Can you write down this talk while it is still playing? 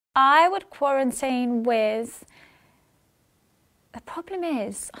I would quarantine with... The problem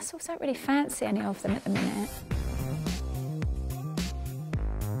is, I sort of don't really fancy any of them at the minute.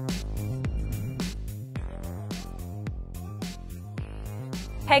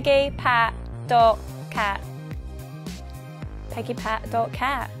 Peggy, Pat, Dot, Cat. Peggy, Pat, Dot,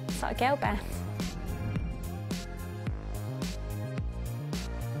 Cat. It's like a girl band.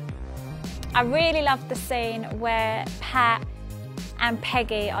 I really love the scene where Pat and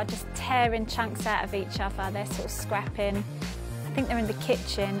Peggy are just tearing chunks out of each other. They're sort of scrapping. I think they're in the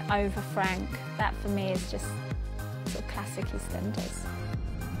kitchen over Frank. That for me is just sort of classic Eastenders.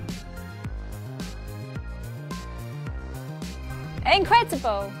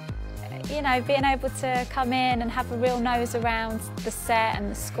 Incredible. You know, being able to come in and have a real nose around the set and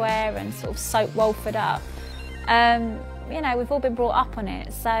the square and sort of soak Walford up. You know, we've all been brought up on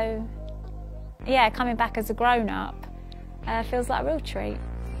it, so yeah, coming back as a grown-up feels like a real treat.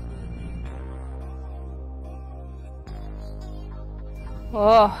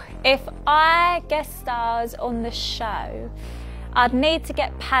 Oh, if I guest stars on the show, I'd need to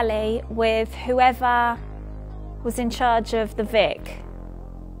get pally with whoever was in charge of the Vic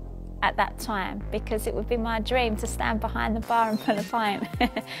at that time, because it would be my dream to stand behind the bar and pull a pint.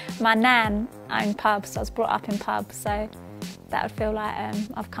 My nan owned pubs, so I was brought up in pubs, so that would feel like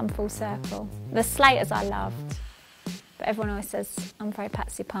I've come full circle. The Slaters I loved, but everyone always says I'm very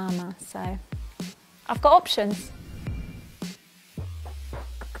Patsy Palmer, so I've got options.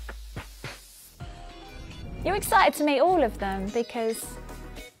 You're excited to meet all of them because,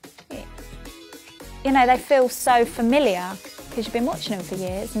 you know, they feel so familiar because you've been watching them for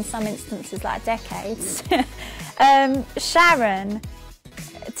years, in some instances like decades. Sharon,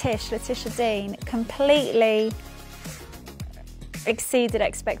 Letitia Dean, completely exceeded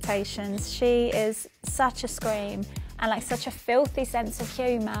expectations. She is such a scream and like such a filthy sense of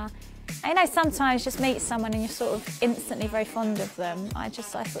humour. And, you know, sometimes you just meet someone and you're sort of instantly very fond of them. I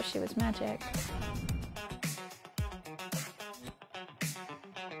thought she was magic.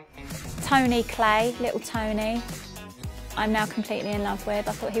 Tony Clay, little Tony, I'm now completely in love with.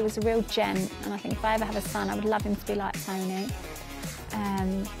 I thought he was a real gent, and I think if I ever have a son, I would love him to be like Tony.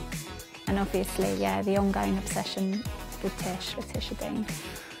 And obviously, yeah, the ongoing obsession with Letitia Dean.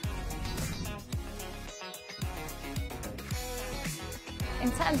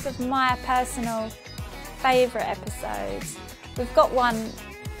 In terms of my personal favourite episodes, we've got one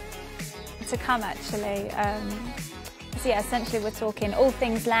to come actually. So yeah, essentially we're talking all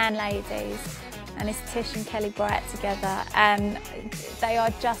things landladies, and it's Tish and Kelly Bright together, and they are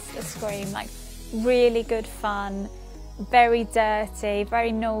just a scream, like really good fun, very dirty,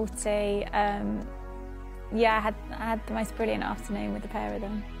 very naughty. Yeah, I had the most brilliant afternoon with the pair of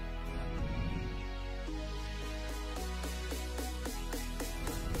them.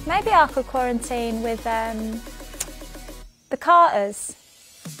 Maybe I could quarantine with the Carters.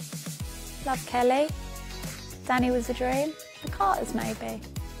 Love Kelly. Danny was a dream. The Carters, maybe.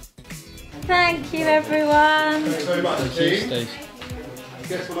 Thank you, everyone. Thanks very much, team.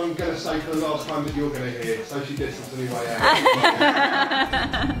 Guess what I'm going to say for the last time that you're going to hear? Social distance on your way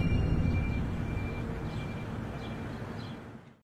out.